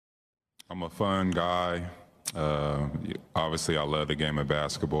I'm a fun guy. Obviously, I love the game of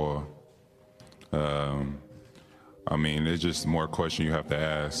basketball. There's just more questions you have to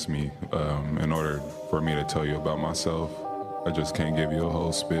ask me in order for me to tell you about myself. I just can't give you a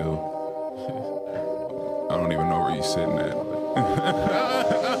whole spiel. I don't even know where you're sitting at.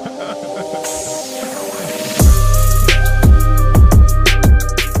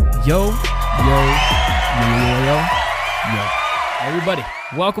 Yo. Everybody,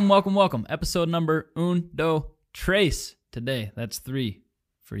 welcome. Episode number uno tres. Today, that's 3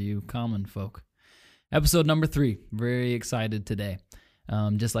 for you common folk. Episode number 3. Very excited today.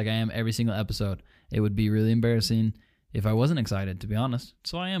 Just like I am every single episode. It would be really embarrassing if I wasn't excited, to be honest.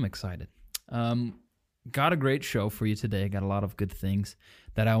 So I am excited. Got a great show for you today. Got a lot of good things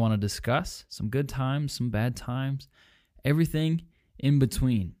that I want to discuss. Some good times, some bad times, everything in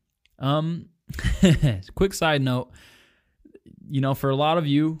between. Quick side note, for a lot of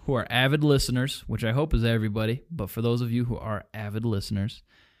you who are avid listeners, which I hope is everybody, but for those of you who are avid listeners,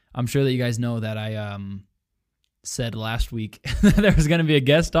 I'm sure that you guys know that I said last week that there was going to be a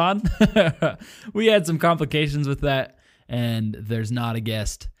guest on. We had some complications with that, and there's not a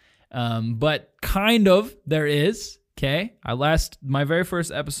guest. But kind of there is, okay? My very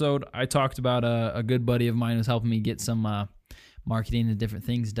first episode, I talked about a good buddy of mine who's helping me get some marketing and different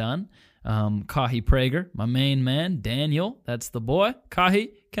things done. Kahi Prager, my main man, Daniel, that's the boy. Kahi,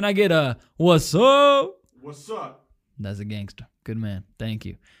 can I get a what's up? What's up? That's a gangster. Good man. Thank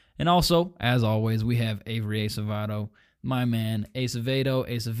you. And also, as always, we have Avery Acevedo, my man,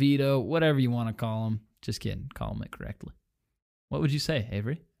 Acevedo, whatever you want to call him. Just kidding. Call him it correctly. What would you say,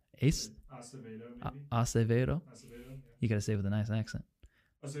 Avery? Acevedo, maybe? Acevedo? Acevedo, yeah. You got to say it with a nice accent.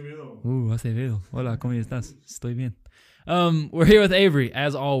 Acevedo. Acevedo. Hola, ¿cómo estás? Estoy bien. We're here with Avery,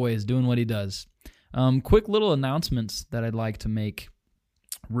 as always, doing what he does. Quick little announcements that I'd like to make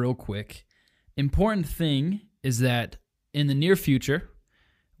real quick. Important thing is that in the near future,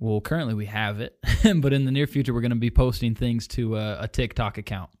 well, currently we have it, but in the near future, we're going to be posting things to a TikTok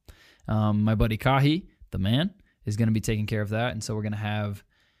account. My buddy Kahi, the man, is going to be taking care of that, and so we're going to have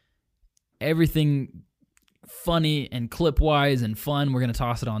everything funny and clip-wise and fun. We're going to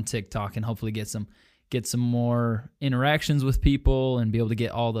toss it on TikTok and hopefully get some more interactions with people and be able to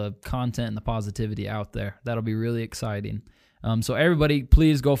get all the content and the positivity out there. That'll be really exciting. So everybody,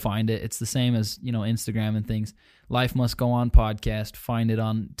 please go find it. It's the same as, Instagram and things. Life Must Go On podcast. Find it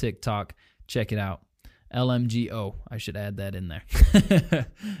on TikTok. Check it out. LMGO. I should add that in there.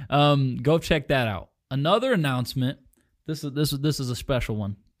 Go check that out. Another announcement. This is a special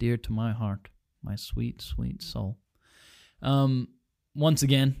one. Dear to my heart, my sweet, sweet soul. Once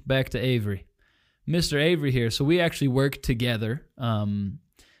again, back to Avery. Mr. Avery here. So we actually work together. I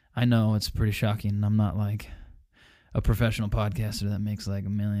know it's pretty shocking. I'm not like a professional podcaster that makes like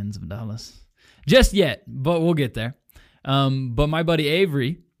millions of dollars just yet, but we'll get there. But my buddy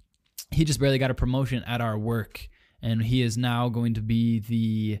Avery, he just barely got a promotion at our work, and he is now going to be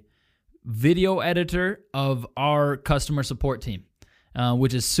the video editor of our customer support team,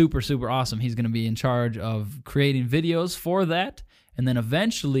 which is super, super awesome. He's going to be in charge of creating videos for that, and then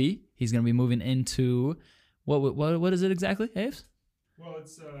eventually he's going to be moving into what is it exactly, Aves? Well,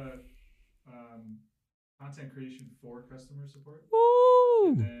 it's content creation for customer support. Woo!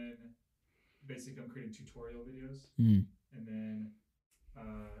 And then basically I'm creating tutorial videos. Mm. And then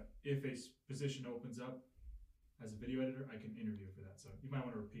if a position opens up as a video editor, I can interview for that. So you might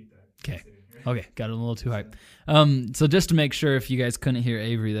want to repeat that. Okay, got it a little too hype. So just to make sure if you guys couldn't hear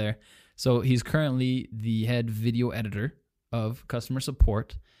Avery there, so he's currently the head video editor of customer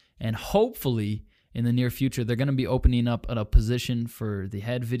support, and hopefully in the near future they're going to be opening up a position for the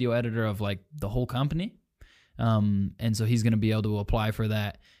head video editor of like the whole company. And so he's going to be able to apply for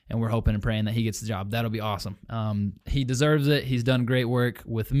that, and we're hoping and praying that he gets the job. That'll be awesome. He deserves it. He's done great work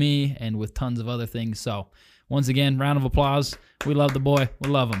with me and with tons of other things. So once again, round of applause. We love the boy. We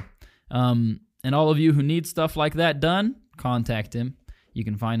love him. And all of you who need stuff like that done, contact him. You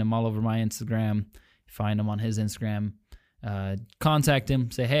can find him all over my Instagram. Find him on his Instagram. Contact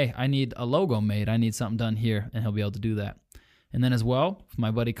him. Say, hey, I need a logo made. I need something done here, and he'll be able to do that. And then as well, my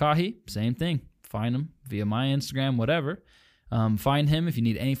buddy Kahi, same thing. Find him via my Instagram, whatever. Find him if you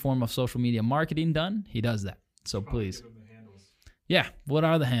need any form of social media marketing done. He does that. So please. Give him the handles. Yeah. What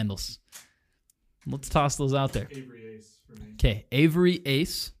are the handles? Let's toss those out there. Avery Ace for me. Okay. Avery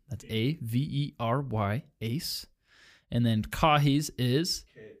Ace. That's Avery Ace. And then Kahi's is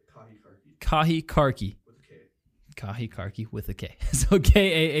Kahi Karki. With a K. Kahi Karki with a K. So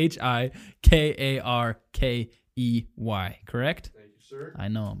KahiKarkey, correct? Thank you, sir. I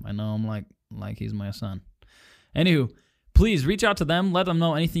know him like he's my son. Anywho, please reach out to them. Let them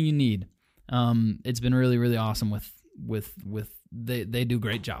know anything you need. It's been really, really awesome with they do a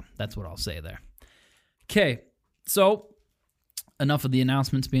great job. That's what I'll say there. Okay, so enough of the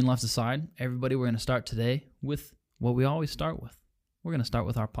announcements being left aside. Everybody, we're going to start today with what we always start with. We're going to start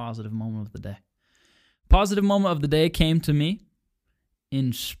with our positive moment of the day. Positive moment of the day came to me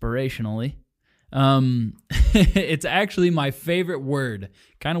inspirationally. It's actually my favorite word.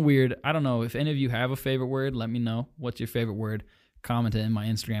 Kind of weird. I don't know if any of you have a favorite word. Let me know. What's your favorite word? Comment it in my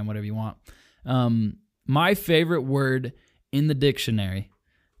Instagram, whatever you want. My favorite word in the dictionary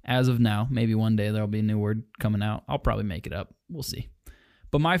as of now, maybe one day there'll be a new word coming out. I'll probably make it up. We'll see.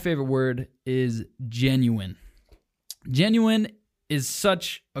 But my favorite word is genuine. Genuine is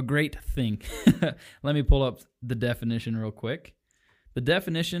such a great thing. Let me pull up the definition real quick. The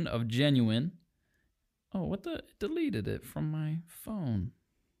definition of genuine. Oh, it deleted it from my phone.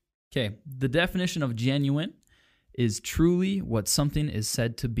 Okay, the definition of genuine is truly what something is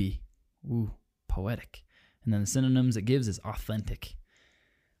said to be. Ooh, poetic. And then the synonyms it gives is authentic.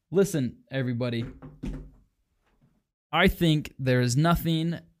 Listen, everybody. I think there is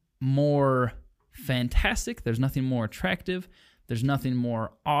nothing more fantastic, there's nothing more attractive, there's nothing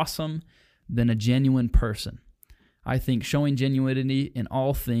more awesome than a genuine person. I think showing genuinity in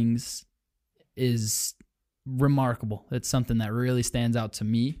all things is remarkable. It's something that really stands out to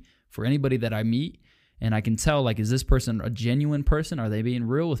me for anybody that I meet. And I can tell, like, is this person a genuine person? Are they being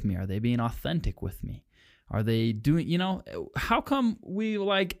real with me? Are they being authentic with me? Are they doing, how come we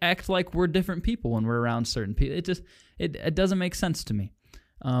act like we're different people when we're around certain people? It doesn't make sense to me.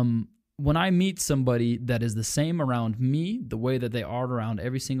 When I meet somebody that is the same around me, the way that they are around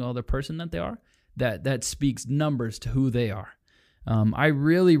every single other person that they are, that speaks numbers to who they are. I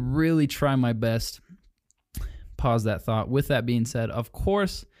really, really try my best. Pause that thought. With that being said, of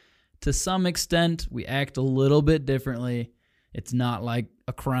course, to some extent, we act a little bit differently. It's not like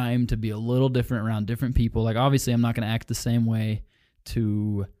a crime to be a little different around different people. Like, obviously, I'm not going to act the same way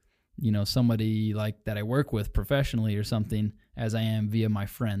to, somebody like that I work with professionally or something as I am via my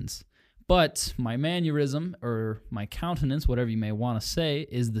friends. But my mannerism or my countenance, whatever you may want to say,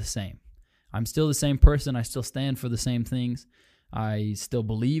 is the same. I'm still the same person. I still stand for the same things. I still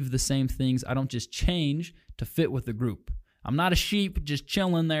believe the same things. I don't just change to fit with the group. I'm not a sheep just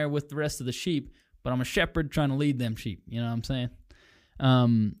chilling there with the rest of the sheep, but I'm a shepherd trying to lead them sheep. You know what I'm saying?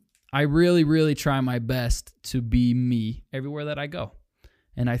 I really, really try my best to be me everywhere that I go.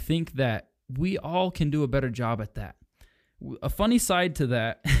 And I think that we all can do a better job at that. A funny side to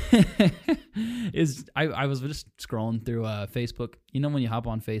that is I was just scrolling through Facebook. When you hop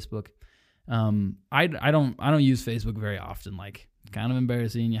on Facebook, I don't use Facebook very often. Like, it's kind of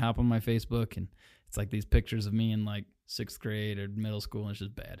embarrassing. You hop on my Facebook and it's like these pictures of me in like 6th grade or middle school, and it's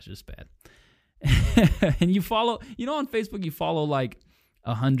just bad. It's just bad. And you follow, on Facebook, you follow like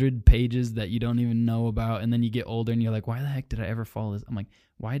 100 pages that you don't even know about, and then you get older and you're like, why the heck did I ever follow this? I'm like,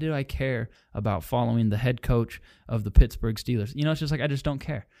 why did I care about following the head coach of the Pittsburgh Steelers? It's just like, I just don't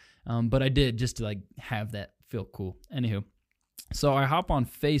care. But I did just to like have that feel cool. Anywho, so I hop on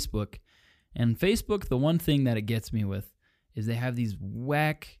Facebook, and Facebook, the one thing that it gets me with is they have these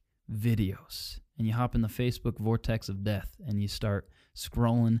whack videos, and you hop in the Facebook vortex of death and you start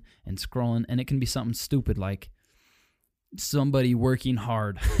scrolling, and it can be something stupid like somebody working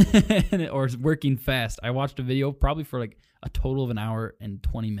hard or working fast. I watched a video probably for like a total of an hour and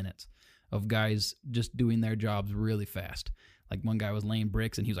 20 minutes of guys just doing their jobs really fast. Like, one guy was laying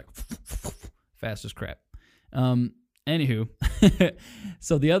bricks and he was like fast as crap. Anywho,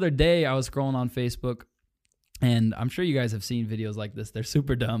 so the other day I was scrolling on Facebook, and I'm sure you guys have seen videos like this. They're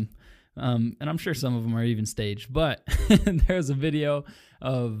super dumb. And I'm sure some of them are even staged, but there's a video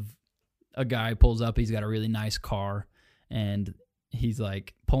of a guy pulls up. He's got a really nice car, and he's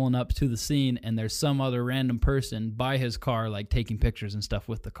like pulling up to the scene, and there's some other random person by his car, like taking pictures and stuff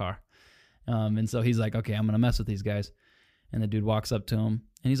with the car. And so he's like, okay, I'm going to mess with these guys. And the dude walks up to him,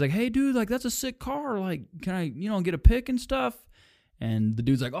 and he's like, hey, dude, like, that's a sick car. Like, can I, get a pic and stuff? And the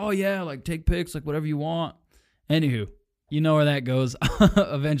dude's like, oh, yeah, like, take pics, like, whatever you want. Anywho, you know where that goes.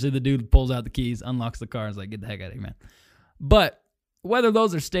 Eventually, the dude pulls out the keys, unlocks the car, and is like, get the heck out of here, man. But whether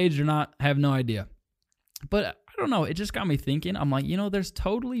those are staged or not, I have no idea. But I don't know. It just got me thinking. I'm like, there's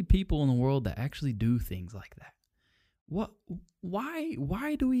totally people in the world that actually do things like that. What?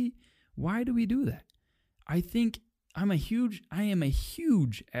 Why do we do that? I think I am a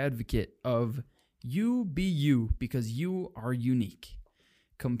huge advocate of you be you, because you are unique.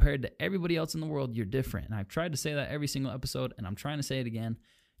 Compared to everybody else in the world, you're different. And I've tried to say that every single episode, and I'm trying to say it again.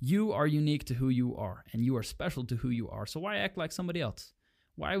 You are unique to who you are, and you are special to who you are. So why act like somebody else?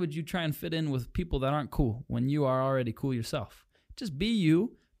 Why would you try and fit in with people that aren't cool when you are already cool yourself? Just be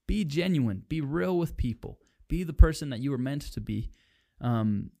you, Be genuine. Be real with people. Be the person that you were meant to be.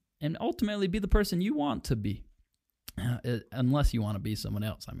 And ultimately be the person you want to be. Unless you want to be someone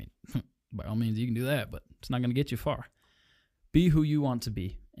else. I mean, by all means, you can do that, but it's not going to get you far. Be who you want to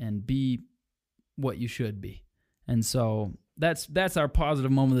be and be what you should be. And so that's our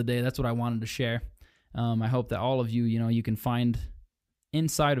positive moment of the day. That's what I wanted to share. I hope that all of you, you can find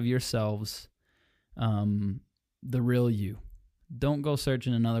inside of yourselves the real you. Don't go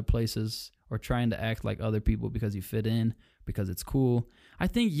searching in other places or trying to act like other people because you fit in, because it's cool. I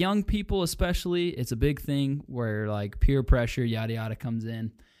think young people especially, it's a big thing where like peer pressure, yada yada comes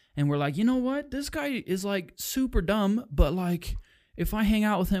in. And we're like, you know what? This guy is like super dumb, but like if I hang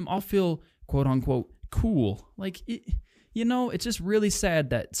out with him, I'll feel quote unquote cool. Like, it's just really sad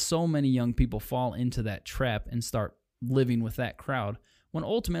that so many young people fall into that trap and start living with that crowd when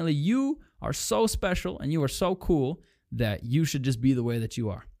ultimately you are so special and you are so cool that you should just be the way that you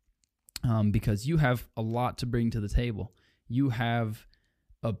are. Because you have a lot to bring to the table. You have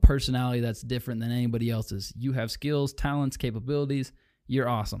a personality that's different than anybody else's. You have skills, talents, capabilities. You're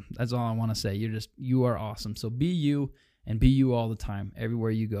awesome. That's all I want to say. You are awesome. So be you and be you all the time.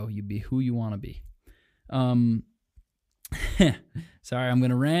 Everywhere you go, you be who you want to be. Sorry, I'm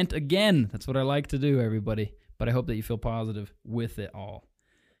going to rant again. That's what I like to do, everybody. But I hope that you feel positive with it all.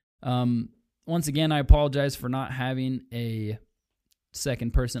 Once again, I apologize for not having a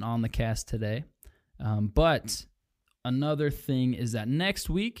second person on the cast today. But another thing is that next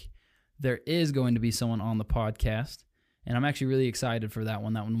week, there is going to be someone on the podcast. And I'm actually really excited for that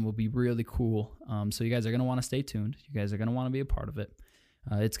one. That one will be really cool. So you guys are going to want to stay tuned. You guys are going to want to be a part of it.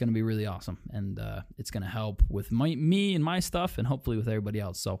 It's going to be really awesome. And it's going to help with me and my stuff and hopefully with everybody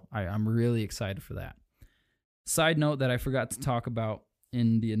else. So I'm really excited for that. Side note that I forgot to talk about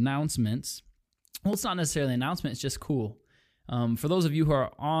in the announcements. Well, it's not necessarily an announcement. It's just cool. For those of you who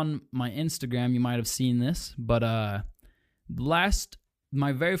are on my Instagram, you might have seen this. But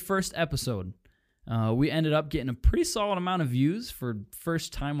my very first episode, we ended up getting a pretty solid amount of views for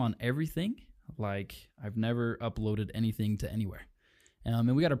first time on everything. Like, I've never uploaded anything to anywhere.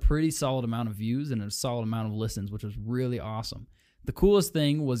 And we got a pretty solid amount of views and a solid amount of listens, which was really awesome. The coolest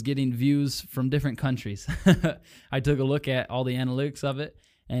thing was getting views from different countries. I took a look at all the analytics of it,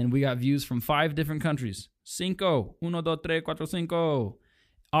 and we got views from 5 different countries. 5. 1, 2, 3, 4, 5.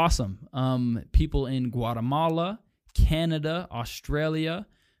 Awesome. People in Guatemala, Canada, Australia,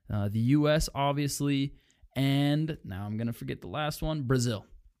 the U.S., obviously, and now I'm going to forget the last one, Brazil.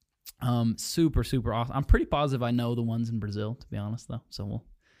 Super, super awesome. I'm pretty positive I know the ones in Brazil, to be honest, though. So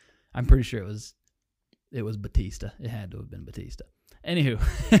I'm pretty sure it was Batista. It had to have been Batista.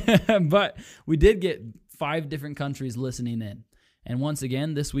 Anywho, but we did get 5 different countries listening in. And once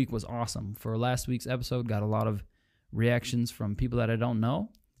again, this week was awesome. For last week's episode, got a lot of reactions from people that I don't know,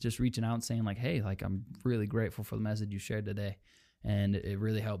 just reaching out and saying like, hey, like I'm really grateful for the message you shared today. And it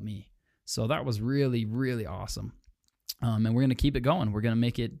really helped me. So that was really, really awesome. And we're going to keep it going. We're going to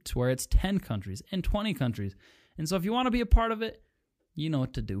make it to where it's 10 countries and 20 countries. And so if you want to be a part of it, you know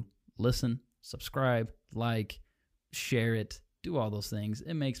what to do. Listen, subscribe, like, share it, do all those things.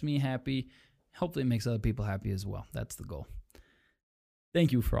 It makes me happy. Hopefully it makes other people happy as well. That's the goal.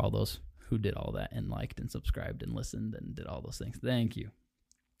 Thank you for all those who did all that and liked and subscribed and listened and did all those things. Thank you.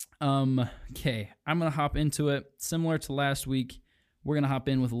 Okay, I'm going to hop into it. Similar to last week, we're going to hop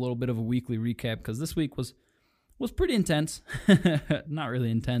in with a little bit of a weekly recap because this week was pretty intense. Not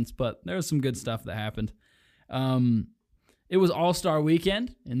really intense, but there was some good stuff that happened. It was All-Star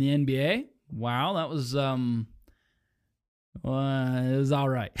Weekend in the NBA. Wow, that was it was all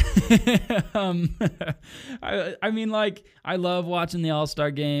right. I mean, like, I love watching the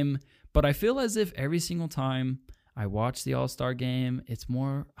All-Star game, but I feel as if every single time I watch the All-Star game, it's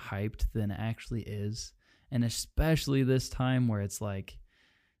more hyped than it actually is. And especially this time where it's like,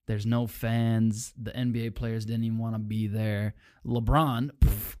 there's no fans. The NBA players didn't even want to be there. LeBron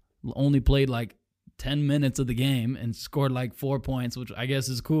only played like 10 minutes of the game and scored like 4 points, which I guess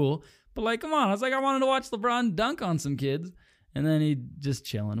is cool. But like, come on. I was like, I wanted to watch LeBron dunk on some kids. And then he just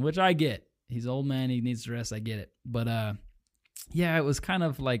chilling, which I get. He's an old man. He needs to rest. I get it. But yeah, it was kind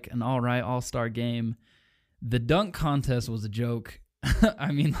of like an all right All-Star game. The dunk contest was a joke.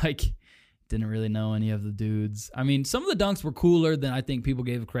 I mean, like, didn't really know any of the dudes. I mean, some of the dunks were cooler than I think people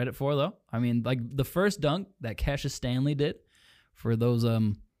gave credit for, though. I mean, like the first dunk that Cassius Stanley did, for those,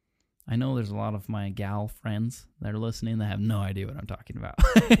 I know there's a lot of my gal friends that are listening that have no idea what I'm talking about.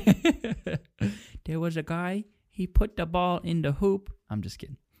 There was a guy, he put the ball in the hoop. I'm just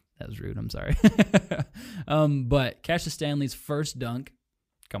kidding. That was rude. I'm sorry. But Cassius Stanley's first dunk,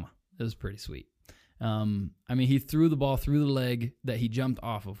 come on, it was pretty sweet. I mean, he threw the ball through the leg that he jumped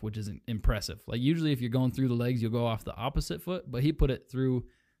off of, which is impressive. Like, usually if you're going through the legs, you'll go off the opposite foot, but he put it through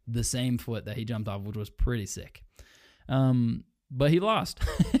the same foot that he jumped off, which was pretty sick. But he lost.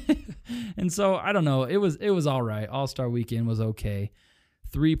 And so, I don't know. It was all right. All-Star Weekend was okay.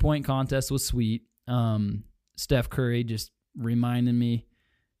 3-point contest was sweet. Steph Curry just reminded me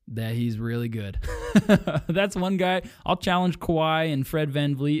that he's really good. That's one guy. I'll challenge Kawhi and Fred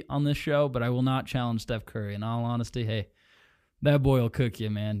VanVleet on this show, but I will not challenge Steph Curry. In all honesty, hey, that boy will cook you,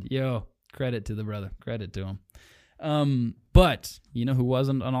 man. Yo, credit to the brother. Credit to him. But you know who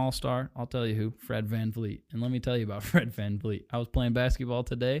wasn't an all-star? I'll tell you who. Fred VanVleet. And let me tell you about Fred VanVleet. I was playing basketball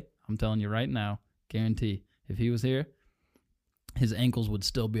today. I'm telling you right now, guarantee, if he was here, his ankles would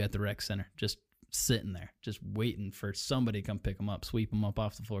still be at the rec center, just sitting there, just waiting for somebody to come pick him up, sweep him up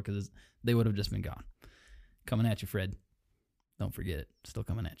off the floor, because they would have just been gone. Coming at you, Fred. Don't forget it. Still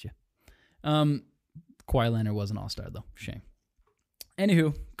coming at you. Kawhi Leonard was an all-star, though. Shame.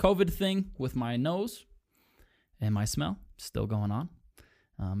 Anywho, COVID thing with my nose and my smell still going on.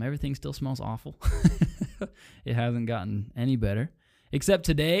 Everything still smells awful. It hasn't gotten any better. Except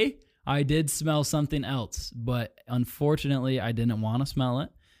today, I did smell something else, but unfortunately, I didn't want to smell it.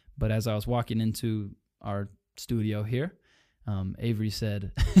 But as I was walking into our studio here, Avery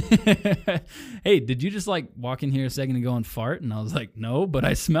said, hey, did you just like walk in here a second ago and fart? And I was like, no, but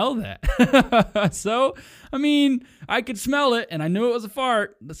I smell that. So, I mean, I could smell it and I knew it was a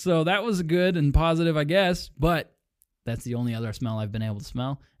fart. So that was good and positive, I guess. But that's the only other smell I've been able to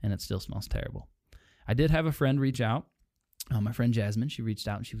smell, and it still smells terrible. I did have a friend reach out. My friend Jasmine, she reached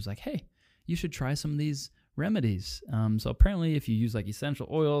out and she was like, hey, you should try some of these remedies. So apparently if you use like essential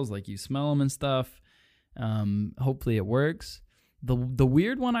oils, like you smell them and stuff, hopefully it works. The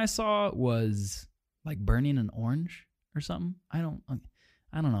weird one I saw was like burning an orange or something. I don't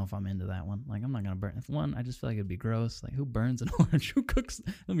know if I'm into that one. Like, I'm not gonna burn. If one, I just feel like it'd be gross. Like, who burns an orange? Who cooks?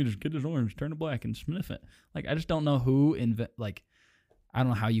 Let me just get this orange, turn it black, and sniff it. Like, I just don't know who like, I don't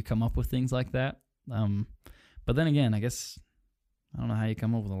know how you come up with things like that. But then again, I guess I don't know how you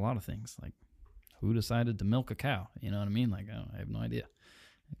come up with a lot of things. Like, who decided to milk a cow? You know what I mean? Like, I have no idea.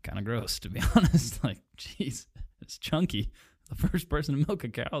 Kind of gross, to be honest. Like, jeez, it's chunky. The first person to milk a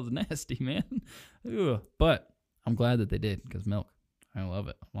cow is nasty, man. Ugh. But I'm glad that they did, because milk, I love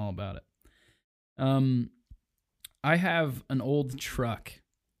it. I'm all about it. I have an old truck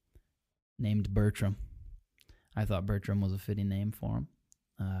named Bertram. I thought Bertram was a fitting name for him.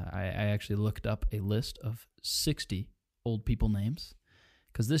 I actually looked up a list of 60 old people names,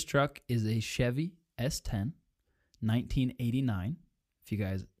 because this truck is a Chevy S10, 1989. If you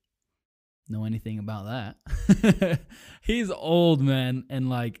guys know anything about that. He's old, man, and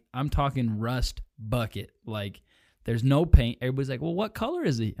like, I'm talking rust bucket. Like, there's no paint. Everybody's like, well, what color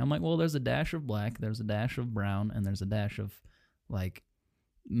is he? I'm like, well, there's a dash of black, there's a dash of brown, and there's a dash of like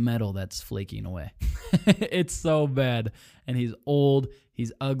metal that's flaking away. It's so bad. And he's old,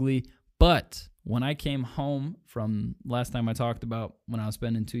 he's ugly. But when I came home from last time I talked about when I was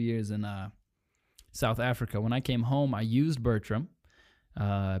spending 2 years in South Africa, when I came home, I used Bertram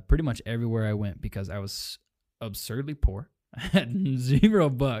pretty much everywhere I went, because I was absurdly poor. I had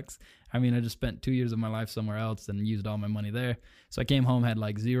 $0. I mean, I just spent 2 years of my life somewhere else and used all my money there. So I came home, had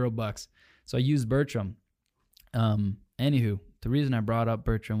like $0. So I used Bertram. Anywho, the reason I brought up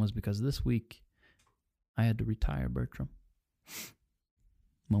Bertram was because this week I had to retire Bertram.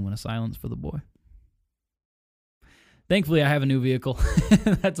 Moment of silence for the boy. Thankfully, I have a new vehicle.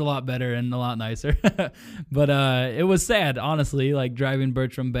 That's a lot better and a lot nicer. But it was sad, honestly, like driving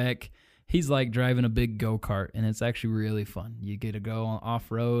Bertram back. He's like driving a big go-kart, and it's actually really fun. You get to go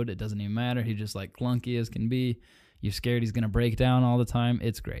off-road. It doesn't even matter. He's just like clunky as can be. You're scared he's going to break down all the time.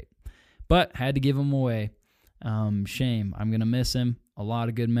 It's great. But had to give him away. Shame. I'm going to miss him. A lot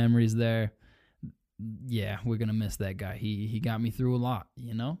of good memories there. Yeah, we're going to miss that guy. He got me through a lot,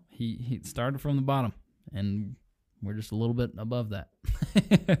 you know? He started from the bottom, and we're just a little bit above that.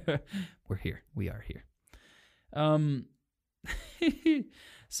 We're here. We are here.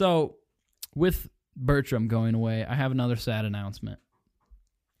 So, with Bertram going away, I have another sad announcement.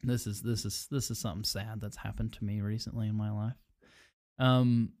 This is something sad that's happened to me recently in my life.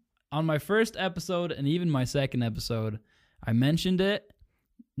 On my first episode and even my second episode, I mentioned it.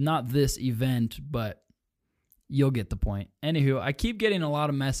 Not this event, but you'll get the point. Anywho, I keep getting a lot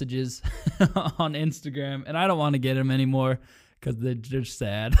of messages on Instagram, and I don't want to get them anymore because they're just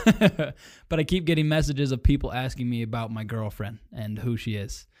sad. But I keep getting messages of people asking me about my girlfriend and who she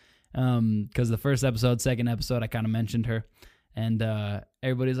is. Because the first episode, second episode, I kind of mentioned her. And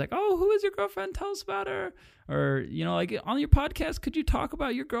everybody's like, oh, who is your girlfriend? Tell us about her. Or, you know, like on your podcast, could you talk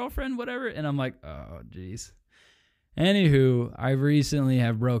about your girlfriend, whatever? And I'm like, oh, geez. Anywho, I recently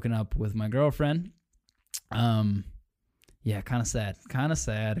have broken up with my girlfriend. Yeah, kind of sad,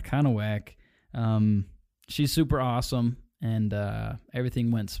 kind of whack. She's super awesome, and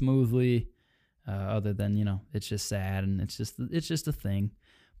everything went smoothly. Other than, you know, it's just sad, and it's just a thing.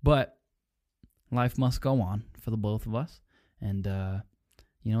 But life must go on for the both of us. And,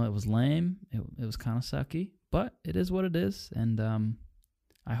 you know, it was lame. It was kind of sucky, but it is what it is. And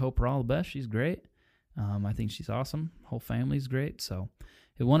I hope her all the best. She's great. I think she's awesome. Whole family's great. So,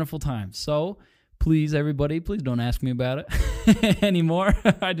 a wonderful time. So, please, everybody, please don't ask me about it anymore.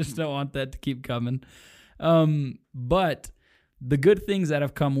 I just don't want that to keep coming. But the good things that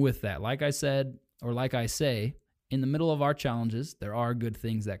have come with that, like I said, or like I say, in the middle of our challenges, there are good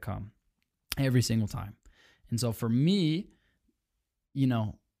things that come every single time. And so for me, you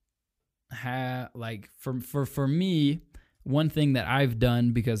know, for me, one thing that I've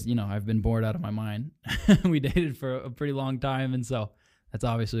done, because, you know, I've been bored out of my mind. We dated for a pretty long time, and so that's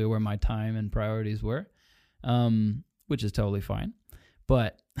obviously where my time and priorities were, which is totally fine.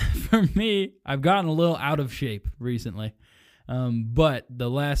 But for me, I've gotten a little out of shape recently. But the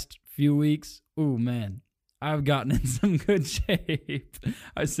last few weeks, ooh, man, I've gotten in some good shape.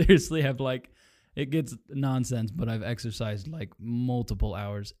 I seriously have, like, it gets nonsense, but I've exercised like multiple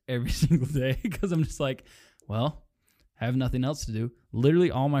hours every single day because I'm just like, well, I have nothing else to do.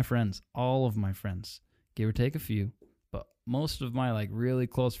 Literally all of my friends, give or take a few, but most of my like really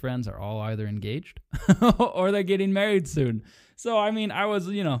close friends are all either engaged or they're getting married soon. So, I mean, I was,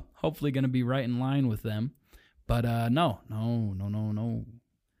 you know, hopefully going to be right in line with them. But no.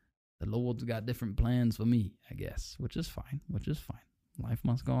 The Lord's got different plans for me, I guess, which is fine. Life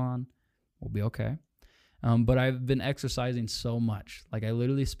must go on. We'll be okay. But I've been exercising so much. Like, I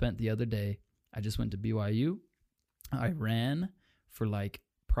literally spent the other day, I just went to BYU. I ran for like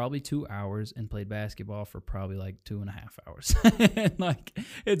probably 2 hours and played basketball for probably like 2.5 hours. And like,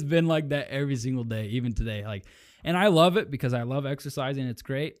 it's been like that every single day, even today. Like, and I love it because I love exercising. It's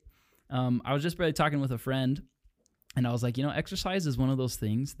great. I was just barely talking with a friend, and I was like, you know, exercise is one of those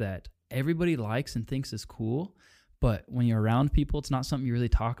things that everybody likes and thinks is cool. But when you're around people, it's not something you really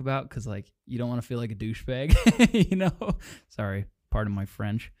talk about because, like, you don't want to feel like a douchebag, you know? Sorry, pardon my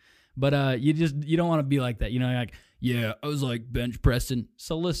French. But you don't want to be like that. You know, like, yeah, I was like bench pressing.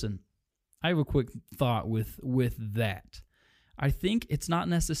 So listen, I have a quick thought with that. I think it's not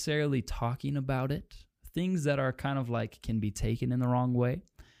necessarily talking about it. Things that are kind of like can be taken in the wrong way.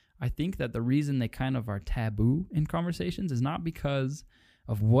 I think that the reason they kind of are taboo in conversations is not because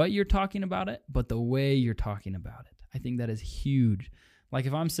of what you're talking about it, but the way you're talking about it. I think that is huge. Like,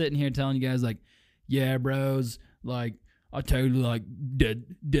 if I'm sitting here telling you guys, like, yeah, bros, like, I totally, like,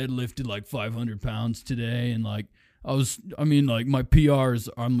 deadlifted, like, 500 pounds today, and, like, my PRs,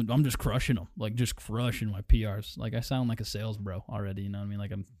 I'm just crushing them, like, just crushing my PRs. Like, I sound like a sales bro already, you know what I mean?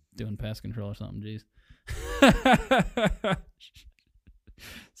 Like, I'm doing pest control or something, jeez.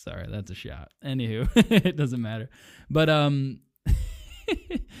 Sorry, that's a shot. Anywho, it doesn't matter. But,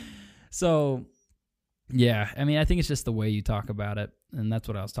 so, yeah, I mean, I think it's just the way you talk about it, and that's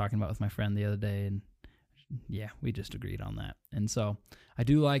what I was talking about with my friend the other day, and yeah, we just agreed on that. And so I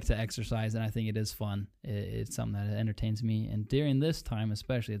do like to exercise, and I think it is fun. It's something that entertains me, and during this time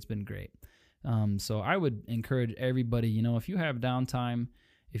especially, it's been great. So I would encourage everybody, you know, if you have downtime,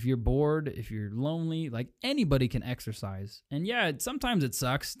 if you're bored, if you're lonely, like, anybody can exercise. And yeah, sometimes it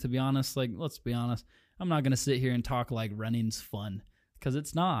sucks, to be honest. Like, let's be honest. I'm not going to sit here and talk like running's fun, because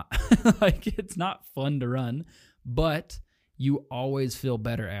it's not. Like, it's not fun to run, but you always feel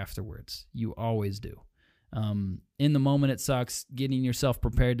better afterwards. You always do. In the moment, it sucks. Getting yourself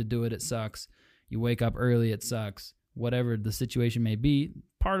prepared to do it, it sucks. You wake up early, it sucks. Whatever the situation may be,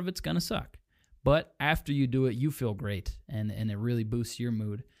 part of it's going to suck. But after you do it, you feel great, and it really boosts your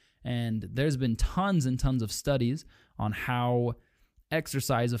mood. And there's been tons and tons of studies on how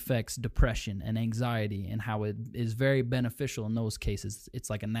exercise affects depression and anxiety, and how it is very beneficial in those cases.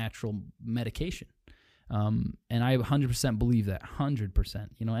 It's like a natural medication. And I 100% believe that, 100%.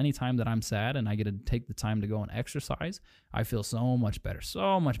 You know, anytime that I'm sad and I get to take the time to go and exercise, I feel so much better.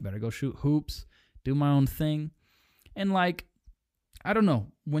 Go shoot hoops, do my own thing. And, like, I don't know,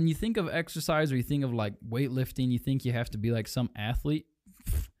 when you think of exercise or you think of, like, weightlifting, you think you have to be like some athlete.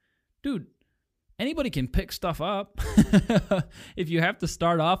 Dude, anybody can pick stuff up. If you have to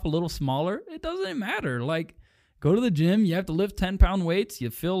start off a little smaller, it doesn't matter. Like, go to the gym, you have to lift 10-pound weights,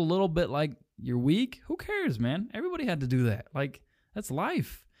 you feel a little bit like you're weak. Who cares, man? Everybody had to do that. Like, that's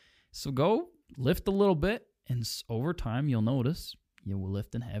life. So go lift a little bit And over time, you'll notice you're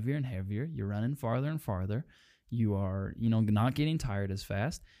lifting heavier and heavier. You're running farther and farther. You are, not getting tired as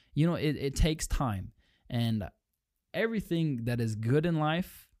fast. It takes time. And everything that is good in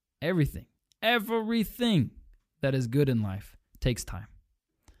life, everything that is good in life takes time.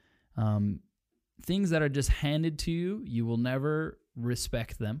 Things that are just handed to you, you will never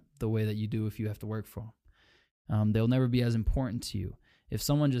respect them the way that you do if you have to work for them. They'll never be as important to you. If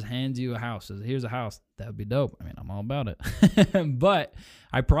someone just hands you a house, says, here's a house, that would be dope. I mean, I'm all about it. But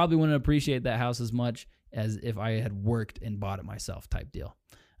I probably wouldn't appreciate that house as much as if I had worked and bought it myself type deal.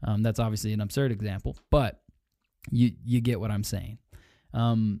 That's obviously an absurd example, but you get what I'm saying.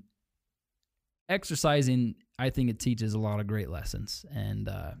 Exercising, I think it teaches a lot of great lessons. And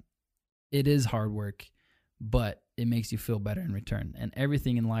it is hard work, but it makes you feel better in return. And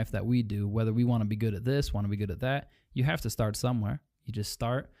everything in life that we do, whether we want to be good at this, want to be good at that, you have to start somewhere. You just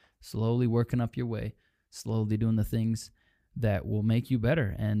start slowly working up your way, slowly doing the things that will make you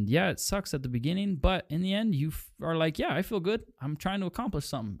better. And yeah, it sucks at the beginning, but in the end, you are like, yeah, I feel good. I'm trying to accomplish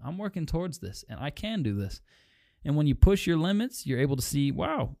something. I'm working towards this, and I can do this. And when you push your limits, you're able to see,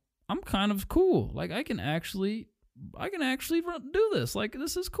 wow, I'm kind of cool. Like I can actually do this. Like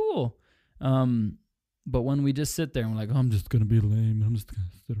this is cool. But when we just sit there and we're like, oh, I'm just going to be lame. I'm just going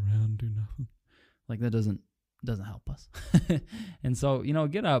to sit around and do nothing. Like that doesn't help us. And so,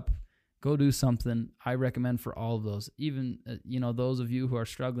 get up, go do something. I recommend for all of those, even, those of you who are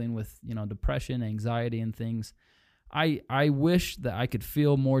struggling with, depression, anxiety and things. I wish that I could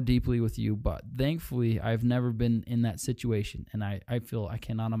feel more deeply with you, but thankfully I've never been in that situation. And I feel I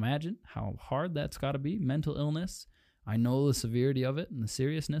cannot imagine how hard that's got to be. Mental illness. I know the severity of it and the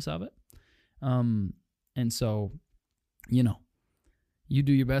seriousness of it. And so, you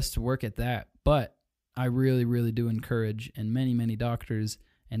do your best to work at that, but I really, really do encourage, and many, many doctors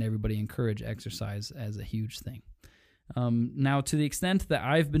and everybody encourage exercise as a huge thing. Now, to the extent that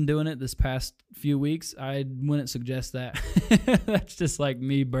I've been doing it this past few weeks, I wouldn't suggest that. That's just like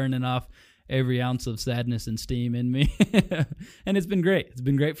me burning off every ounce of sadness and steam in me. And it's been great. It's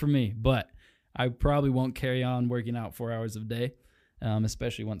been great for me, but I probably won't carry on working out 4 hours a day,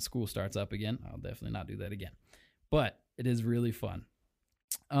 especially once school starts up again. I'll definitely not do that again. But it is really fun.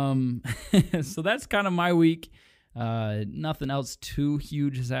 So that's kind of my week. Nothing else too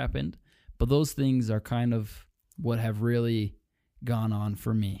huge has happened, but those things are kind of what have really gone on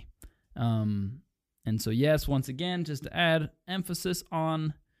for me. And so, yes, once again, just to add emphasis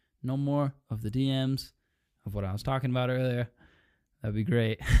on no more of the DMs of what I was talking about earlier. That'd be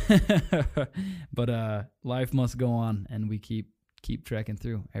great. But life must go on, and we keep trekking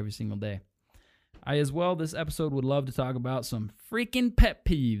through every single day. I, as well, this episode would love to talk about some freaking pet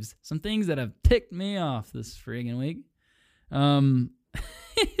peeves, some things that have ticked me off this friggin' week. The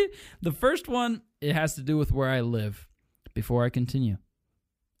first one, it has to do with where I live. Before I continue,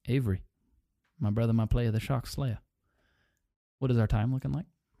 Avery, my brother, my player, the Shock Slayer. What is our time looking like?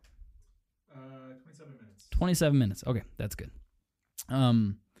 27 minutes. 27 minutes. Okay, that's good.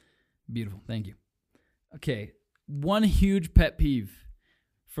 Beautiful. Thank you. Okay, one huge pet peeve.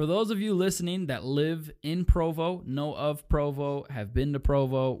 For those of you listening that live in Provo, know of Provo, have been to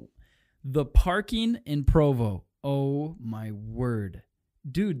Provo, the parking in Provo, oh my word.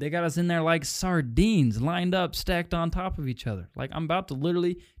 Dude, they got us in there like sardines, lined up, stacked on top of each other. Like I'm about to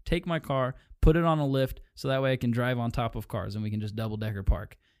literally take my car, put it on a lift, so that way I can drive on top of cars and we can just double-decker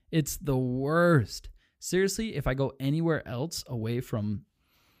park. It's the worst. Seriously, if I go anywhere else away from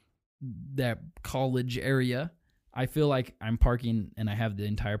that college area, I feel like I'm parking and I have the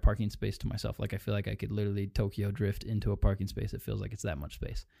entire parking space to myself. Like I feel like I could literally Tokyo drift into a parking space. It feels like it's that much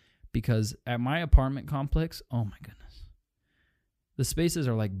space. Because at my apartment complex, oh my goodness, the spaces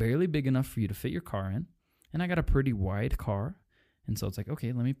are like barely big enough for you to fit your car in. And I got a pretty wide car. And so it's like,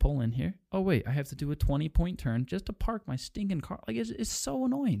 okay, let me pull in here. Oh wait, I have to do a 20-point turn just to park my stinking car. Like it's so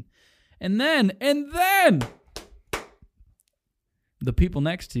annoying. And then the people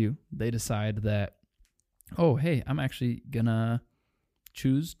next to you, they decide that, oh, hey, I'm actually going to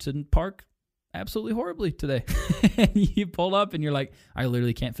choose to park absolutely horribly today. And you pull up and you're like, I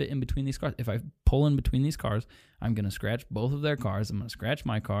literally can't fit in between these cars. If I pull in between these cars, I'm going to scratch both of their cars. I'm going to scratch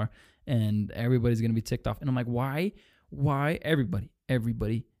my car and everybody's going to be ticked off. And I'm like, why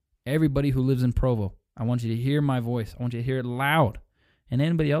everybody who lives in Provo, I want you to hear my voice. I want you to hear it loud. And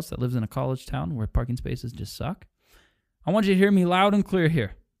anybody else that lives in a college town where parking spaces just suck, I want you to hear me loud and clear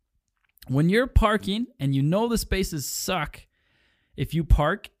here. When you're parking and you know the spaces suck, if you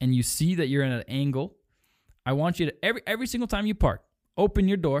park and you see that you're at an angle, I want you to, every single time you park, open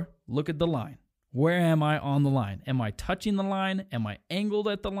your door, look at the line. Where am I on the line? Am I touching the line? Am I angled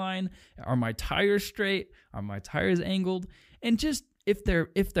at the line? Are my tires straight? Are my tires angled? And just if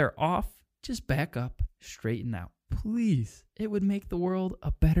they're off, just back up, straighten out. Please. It would make the world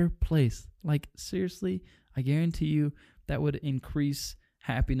a better place. Like, seriously, I guarantee you that would increase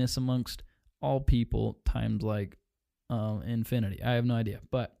happiness amongst all people times like infinity. I have no idea.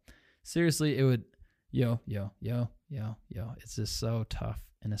 But seriously, it would yo. It's just so tough.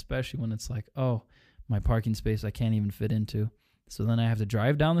 And especially when it's like, oh, my parking space I can't even fit into. So then I have to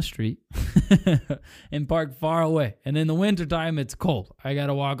drive down the street and park far away. And in the wintertime, it's cold. I got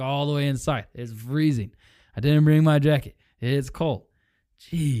to walk all the way inside. It's freezing. I didn't bring my jacket. It's cold.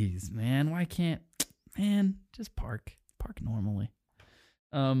 Jeez, man. Why can't, man, just park. Park normally.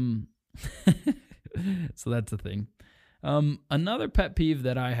 So that's the thing. Another pet peeve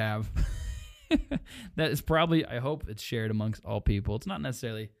that I have that is probably, I hope it's shared amongst all people. It's not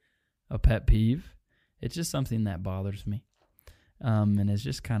necessarily a pet peeve. It's just something that bothers me. And it's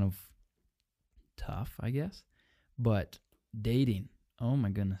just kind of tough, I guess. But dating, oh my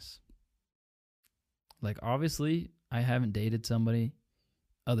goodness. Like, obviously, I haven't dated somebody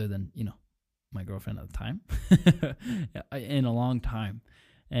other than, my girlfriend at the time in a long time.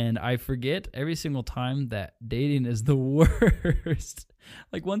 And I forget every single time that dating is the worst.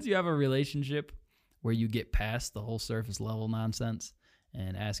 Like, once you have a relationship where you get past the whole surface level nonsense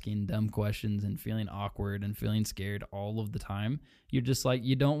and asking dumb questions and feeling awkward and feeling scared all of the time, you're just like,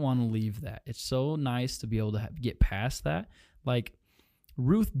 you don't want to leave that. It's so nice to be able to get past that. Like,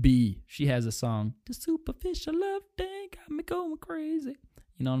 Ruth B., she has a song, "The Superficial Love Thing Got Me Going Crazy."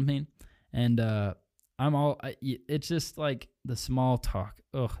 You know what I mean? And it's just like the small talk.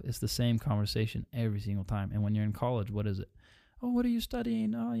 Ugh, it's the same conversation every single time. And when you're in college, what is it? Oh, what are you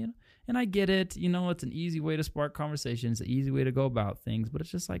studying? Oh, and I get it. It's an easy way to spark conversations, an easy way to go about things. But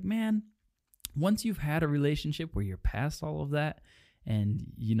it's just like, man, once you've had a relationship where you're past all of that and,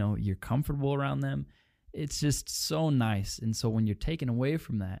 you're comfortable around them, it's just so nice. And so when you're taken away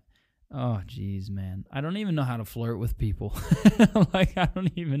from that, oh, geez, man, I don't even know how to flirt with people. Like, I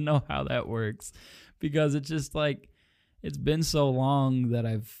don't even know how that works because it's just like, it's been so long that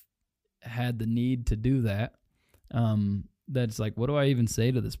I've had the need to do that. That's like, what do I even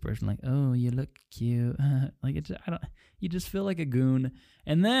say to this person? Like, oh, you look cute. Like, you just feel like a goon.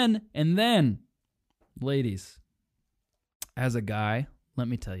 And then, ladies, as a guy, let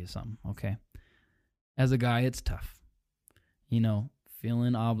me tell you something, okay? As a guy, it's tough,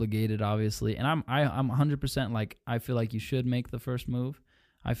 feeling obligated, obviously. And I'm 100% like, I feel like you should make the first move.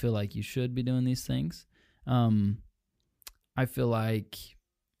 I feel like you should be doing these things. I feel like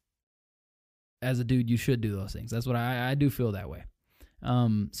as a dude, you should do those things. That's what I do feel that way.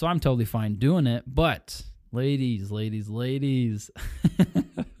 So I'm totally fine doing it. But ladies,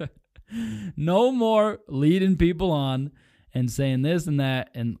 no more leading people on and saying this and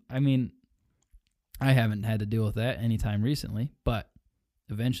that. And I mean, I haven't had to deal with that anytime recently, but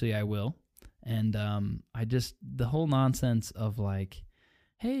eventually I will. And the whole nonsense of like,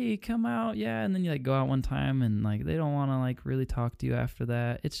 hey, come out, yeah, and then you like go out one time and like they don't want to like really talk to you after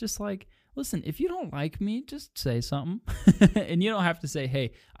that. It's just like, listen, if you don't like me, just say something. And you don't have to say,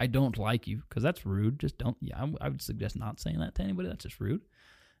 hey, I don't like you, because that's rude. Just don't. Yeah, I would suggest not saying that to anybody. That's just rude.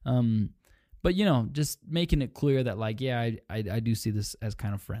 But just making it clear that like, yeah, I do see this as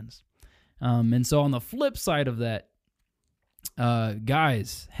kind of friends. And so on the flip side of that,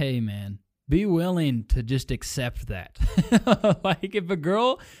 guys, hey man, be willing to just accept that. Like, if a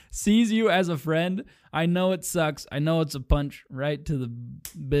girl sees you as a friend, I know it sucks. I know it's a punch right to the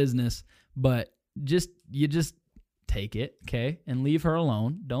business, but you just take it, okay, and leave her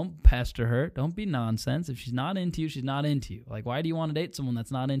alone. Don't pester her. Don't be nonsense. If she's not into you, she's not into you. Like, why do you want to date someone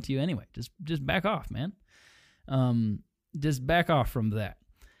that's not into you anyway? Just back off, man. Just back off from that.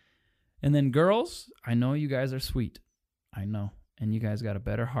 And then girls, I know you guys are sweet. I know. And you guys got a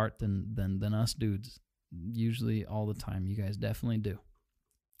better heart than us dudes. Usually, all the time. You guys definitely do.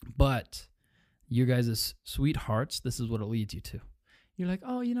 But you guys' sweethearts, this is what it leads you to. You're like,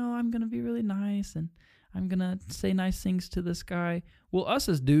 oh, I'm going to be really nice and I'm going to say nice things to this guy. Well, us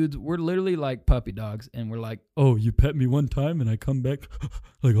as dudes, we're literally like puppy dogs. And we're like, oh, you pet me one time and I come back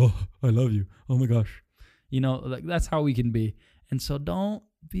like, oh, I love you. Oh, my gosh. Like that's how we can be. And so don't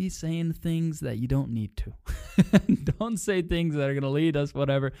be saying things that you don't need to. Don't say things that are going to lead us,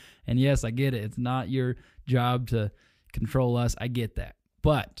 whatever. And yes, I get it. It's not your job to control us. I get that.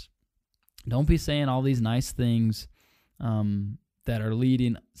 But don't be saying all these nice things that are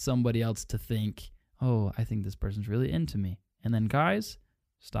leading somebody else to think, oh, I think this person's really into me. And then guys,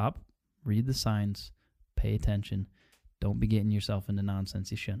 stop, read the signs, pay attention. Don't be getting yourself into nonsense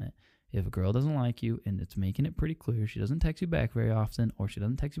you shouldn't. If a girl doesn't like you and it's making it pretty clear, she doesn't text you back very often, or she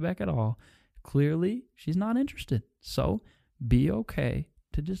doesn't text you back at all, clearly she's not interested. So be okay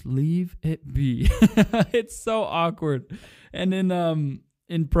to just leave it be. It's so awkward. And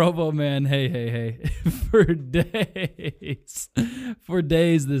in Provo, man, hey, for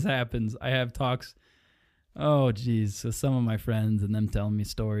days this happens. I have talks, oh geez, with some of my friends and them telling me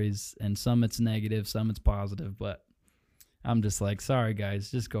stories, and some it's negative, some it's positive, but I'm just like, sorry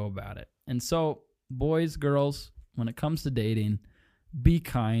guys, just go about it. And so, boys, girls, when it comes to dating, be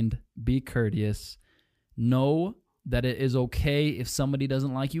kind, be courteous, know that it is okay if somebody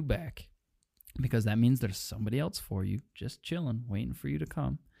doesn't like you back, because that means there's somebody else for you, just chilling, waiting for you to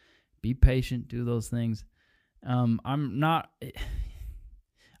come. Be patient, do those things. I'm going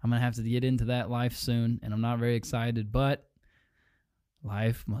to have to get into that life soon, and I'm not very excited, but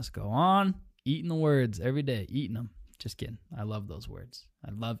life must go on. Eating the words every day, eating them. Just kidding. I love those words. I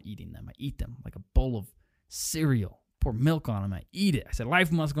love eating them. I eat them like a bowl of cereal. Pour milk on them. I eat it. I said,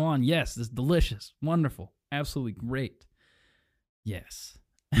 life must go on. Yes, this is delicious. Wonderful. Absolutely great. Yes.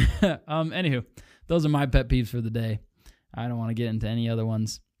 Anywho, those are my pet peeves for the day. I don't want to get into any other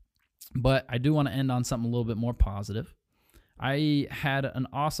ones, but I do want to end on something a little bit more positive. I had an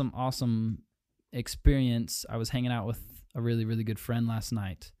awesome experience. I was hanging out with a really, really good friend last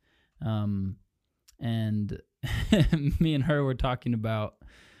night. And me and her were talking about,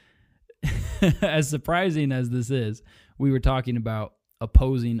 as surprising as this is, we were talking about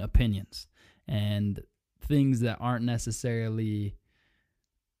opposing opinions and things that aren't necessarily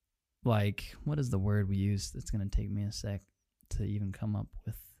like, what is the word we use? It's going to take me a sec to even come up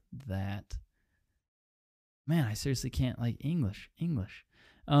with that. Man, I seriously can't, like, English.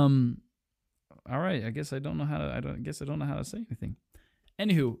 All right, I guess I don't know how to say anything.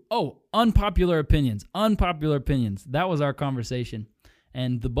 Anywho, unpopular opinions. That was our conversation,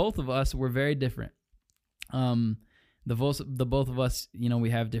 and the both of us were very different. The both of us, we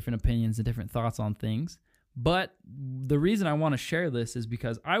have different opinions and different thoughts on things. But the reason I want to share this is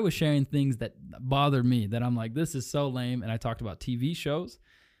because I was sharing things that bothered me, that I'm like, this is so lame. And I talked about TV shows,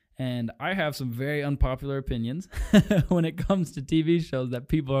 and I have some very unpopular opinions when it comes to TV shows that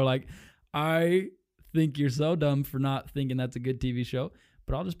people are like, I think you're so dumb for not thinking that's a good TV show.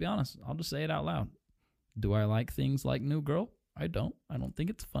 But I'll just be honest. I'll just say it out loud. Do I like things like New Girl? I don't. I don't think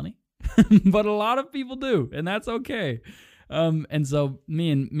it's funny. But a lot of people do, and that's okay. And so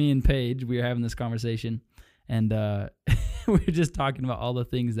me and Paige, we were having this conversation, and we were just talking about all the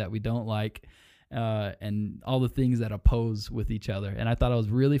things that we don't like, and all the things that oppose with each other. And I thought it was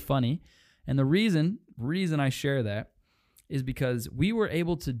really funny. And the reason I share that is because we were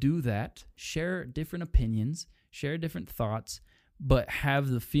able to do that, share different opinions, share different thoughts, but have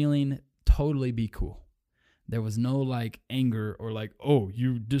the feeling totally be cool. There was no like anger or like, oh,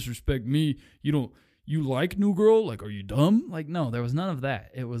 you disrespect me. You like New Girl? Like, are you dumb? Like, no, there was none of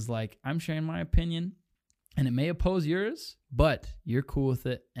that. It was like, I'm sharing my opinion, and it may oppose yours, but you're cool with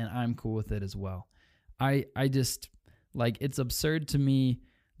it, and I'm cool with it as well. I just, like, it's absurd to me,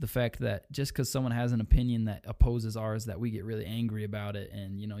 the fact that just because someone has an opinion that opposes ours, that we get really angry about it,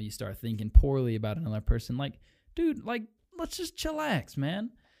 and, you start thinking poorly about another person. Like, dude, like, let's just chillax, man.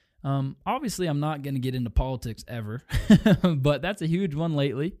 Obviously, I'm not going to get into politics ever, but that's a huge one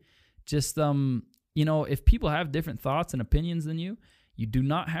lately. Just, if people have different thoughts and opinions than you, you do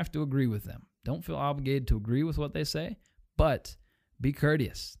not have to agree with them. Don't feel obligated to agree with what they say, but be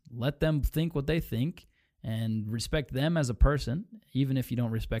courteous. Let them think what they think and respect them as a person, even if you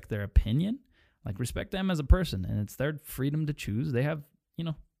don't respect their opinion. Like, respect them as a person, and it's their freedom to choose. They have,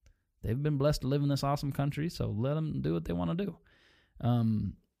 they've been blessed to live in this awesome country, so let them do what they want to do.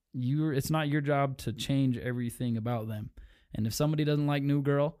 It's not your job to change everything about them. And if somebody doesn't like New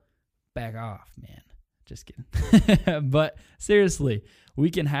Girl, back off, man. Just kidding. But seriously,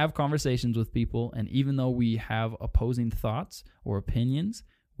 we can have conversations with people, and even though we have opposing thoughts or opinions,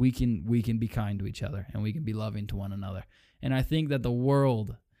 we can be kind to each other, and we can be loving to one another. And I think that the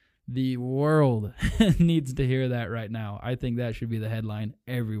world needs to hear that right now. I think that should be the headline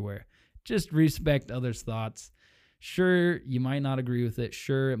everywhere. Just respect others' thoughts. Sure, you might not agree with it.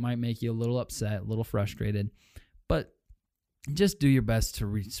 Sure, it might make you a little upset, a little frustrated, but just do your best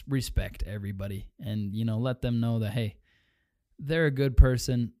to respect everybody, and, let them know that, hey, they're a good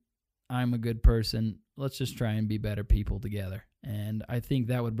person. I'm a good person. Let's just try and be better people together. And I think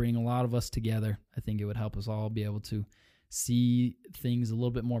that would bring a lot of us together. I think it would help us all be able to see things a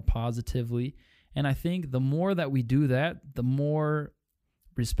little bit more positively. And I think the more that we do that, the more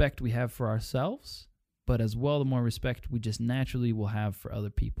respect we have for ourselves, but as well, the more respect we just naturally will have for other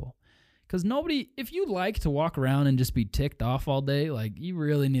people. Because if you like to walk around and just be ticked off all day, like, you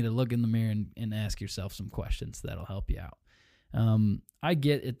really need to look in the mirror and ask yourself some questions that'll help you out. I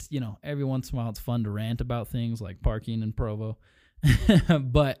get it, every once in a while it's fun to rant about things like parking in Provo,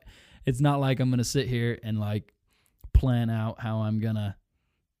 but it's not like I'm going to sit here and like plan out how I'm going to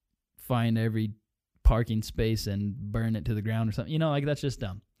find every parking space and burn it to the ground or something. Like, that's just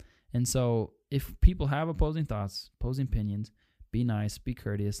dumb. And so if people have opposing thoughts, opposing opinions, be nice, be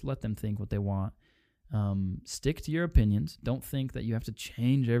courteous, let them think what they want. Stick to your opinions. Don't think that you have to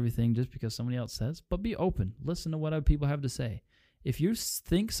change everything just because somebody else says, but be open. Listen to what other people have to say. If you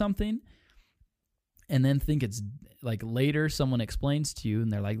think something and then think it's like later someone explains to you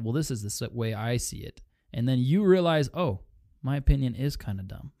and they're like, well, this is the way I see it. And then you realize, oh, my opinion is kind of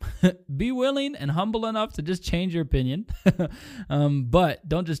dumb. Be willing and humble enough to just change your opinion. But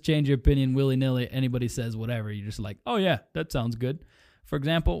don't just change your opinion willy-nilly. Anybody says whatever. You're just like, oh, yeah, that sounds good. For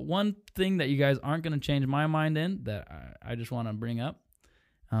example, one thing that you guys aren't going to change my mind in that I just want to bring up,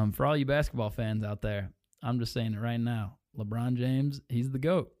 for all you basketball fans out there, I'm just saying it right now. LeBron James, he's the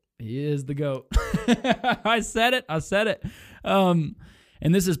GOAT. He is the GOAT. I said it. And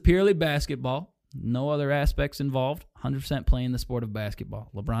this is purely basketball. No other aspects involved. 100% playing the sport of basketball.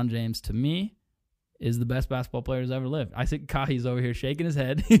 LeBron James, to me, is the best basketball player who's ever lived. I think Kahi's over here shaking his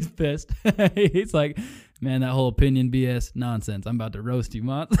head. He's pissed. He's like, man, that whole opinion BS nonsense. I'm about to roast you,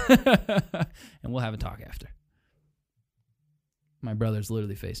 Mont. And we'll have a talk after. My brother's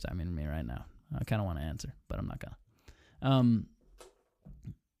literally FaceTiming me right now. I kind of want to answer, but I'm not gonna.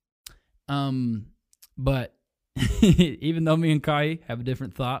 But even though me and Kai have a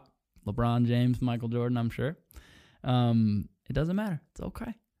different thought, LeBron James, Michael Jordan, I'm sure, it doesn't matter. It's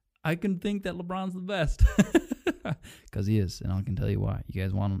okay. I can think that LeBron's the best because he is, and I can tell you why. You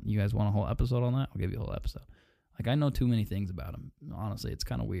guys want a whole episode on that? I'll give you a whole episode. Like, I know too many things about him. Honestly, it's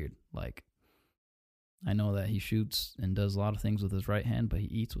kind of weird. Like, I know that he shoots and does a lot of things with his right hand, but he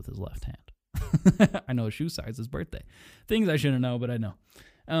eats with his left hand. I know his shoe size, his birthday. Things I shouldn't know, but I know.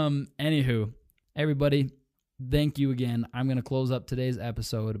 Anywho, everybody, thank you again. I'm going to close up today's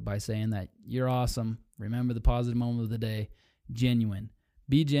episode by saying that you're awesome. Remember the positive moment of the day. Genuine.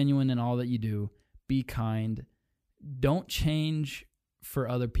 Be genuine in all that you do. Be kind. Don't change for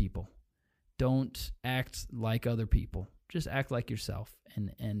other people. Don't act like other people. Just act like yourself.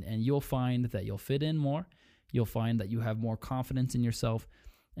 And you'll find that you'll fit in more. You'll find that you have more confidence in yourself.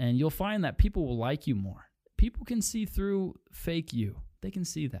 And you'll find that people will like you more. People can see through fake you. They can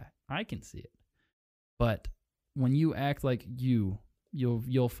see that. I can see it. But when you act like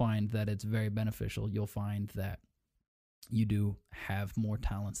you'll find that it's very beneficial. You'll find that you do have more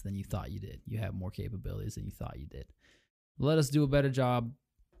talents than you thought you did. You have more capabilities than you thought you did. Let us do a better job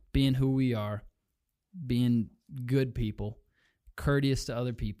being who we are, being good people, courteous to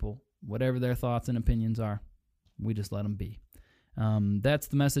other people, whatever their thoughts and opinions are, we just let them be. That's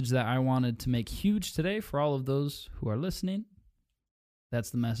the message that I wanted to make huge today for all of those who are listening.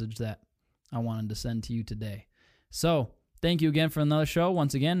 That's the message that I wanted to send to you today. So thank you again for another show.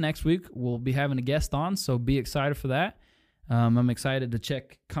 Once again, next week we'll be having a guest on, so be excited for that. I'm excited to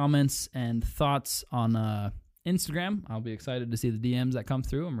check comments and thoughts on Instagram. I'll be excited to see the DMs that come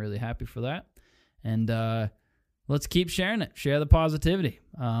through. I'm really happy for that. And let's keep sharing it. Share the positivity.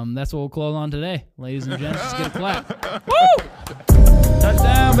 That's what we'll close on today. Ladies and gents, let's get a clap. Woo!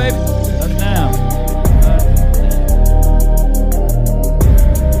 Touchdown, baby. Touchdown.